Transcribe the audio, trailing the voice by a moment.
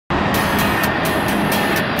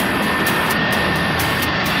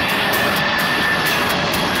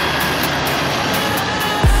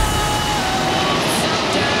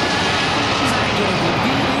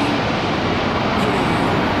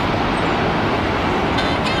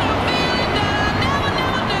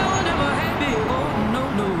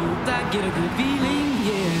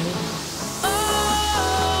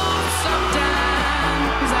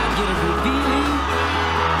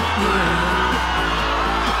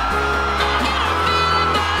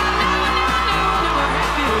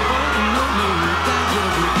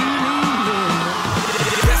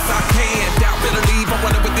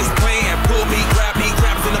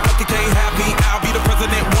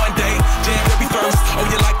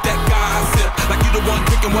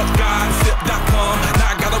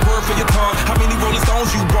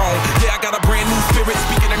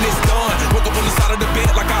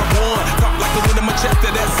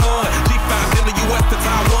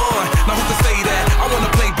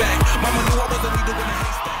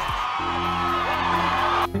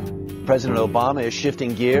President Obama is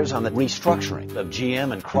shifting gears on the restructuring of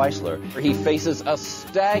GM and Chrysler. He faces a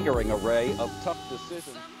staggering array of tough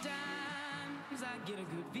decisions.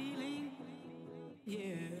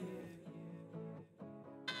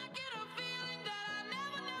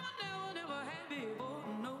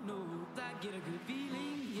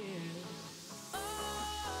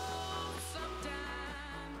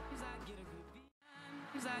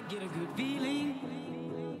 I get a good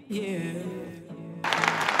feeling, yeah.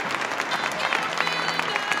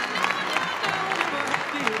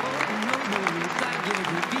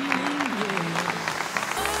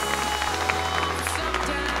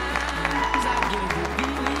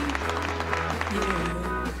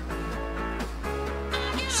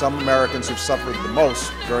 Some Americans who've suffered the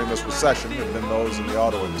most during this recession have been those in the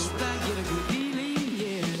auto industry.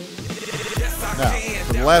 Now,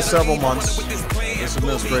 for the last several months, this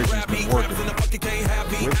administration's been working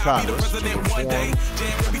with Congress to reform an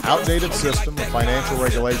outdated system of financial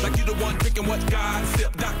regulation.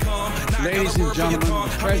 Ladies and gentlemen, the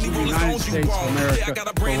President of the United States of America,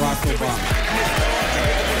 Barack Obama.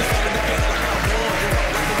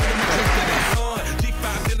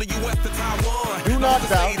 Do not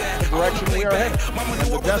doubt the direction we are headed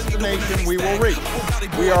and the destination we will reach.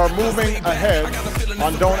 We are moving ahead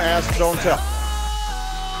on Don't Ask, Don't Tell.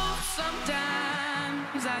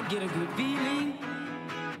 Sometimes I get a good feeling,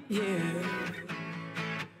 yeah.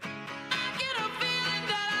 I get a feeling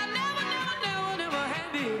that I never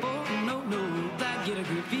had before. No, I get a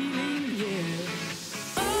good feeling, yeah.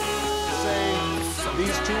 Say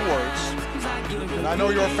these two words, and I know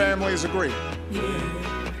your families agree.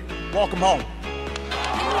 Welcome home.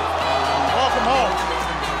 Welcome home.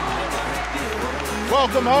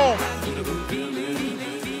 Welcome home.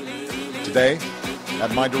 Today,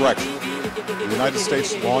 at my direction, the United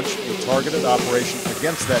States launched a targeted operation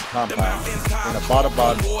against that compound in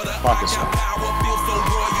Abbottabad, Pakistan.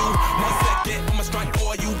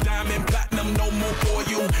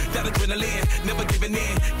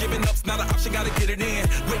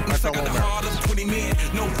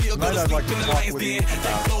 Tonight I'd like to talk with you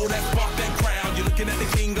about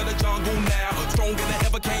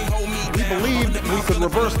we believed we could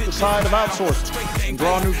reverse the tide of outsourcing and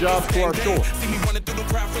draw new jobs to our shore.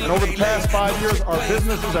 And over the past 5 years, our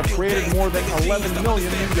businesses have created more than 11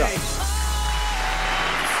 million new jobs.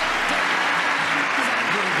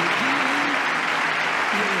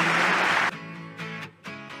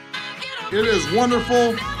 It is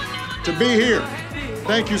wonderful to be here.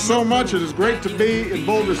 Thank you so much. It is great to be in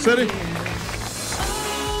Boulder City.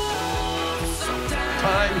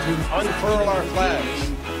 Time to unfurl our flags,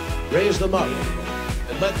 raise them up,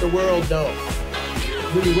 and let the world know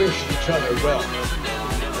we wish each other well.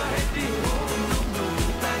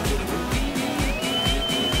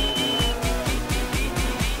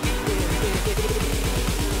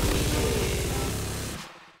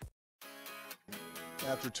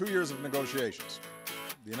 After 2 years of negotiations,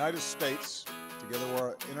 the United States, together with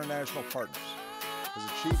our international partners, has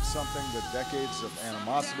achieved something that decades of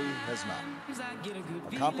animosity has not.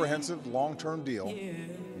 A comprehensive long-term deal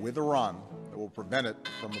with Iran that will prevent it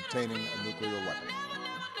from obtaining a nuclear weapon.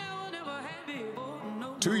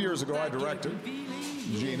 2 years ago, I directed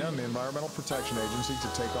GINA and the Environmental Protection Agency to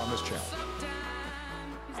take on this challenge.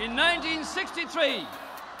 In 1963,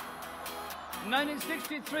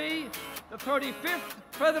 the 35th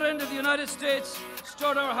President of the United States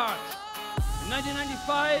stirred our hearts. In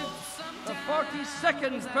 1995, the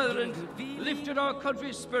 42nd President lifted our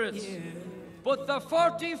country's spirits. But the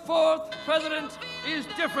 44th President is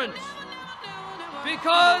different.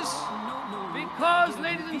 Because,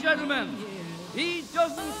 ladies and gentlemen, he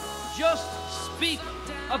doesn't just speak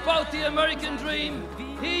about the American dream,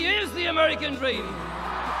 he is the American dream.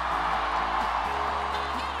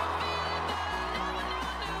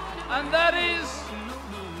 And that is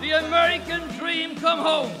the American dream come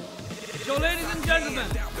home. So, ladies and gentlemen,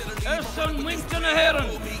 Erson Winston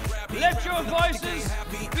Aheron, let your voices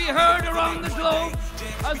be heard around the globe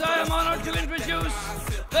as I am honored to introduce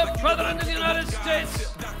the President of the United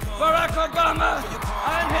States, Barack Obama,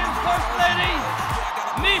 and his First Lady,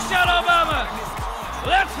 Michelle Obama.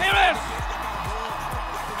 Let's hear it!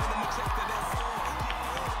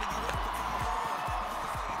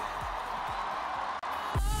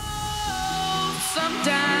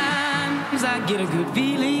 Sometimes I get a good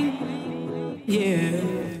feeling, yeah.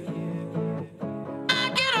 I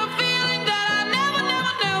get a feeling that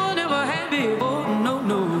I never had before. No,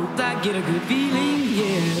 I get a good feeling,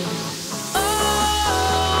 yeah.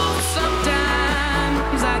 Oh,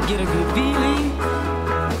 sometimes I get a good feeling.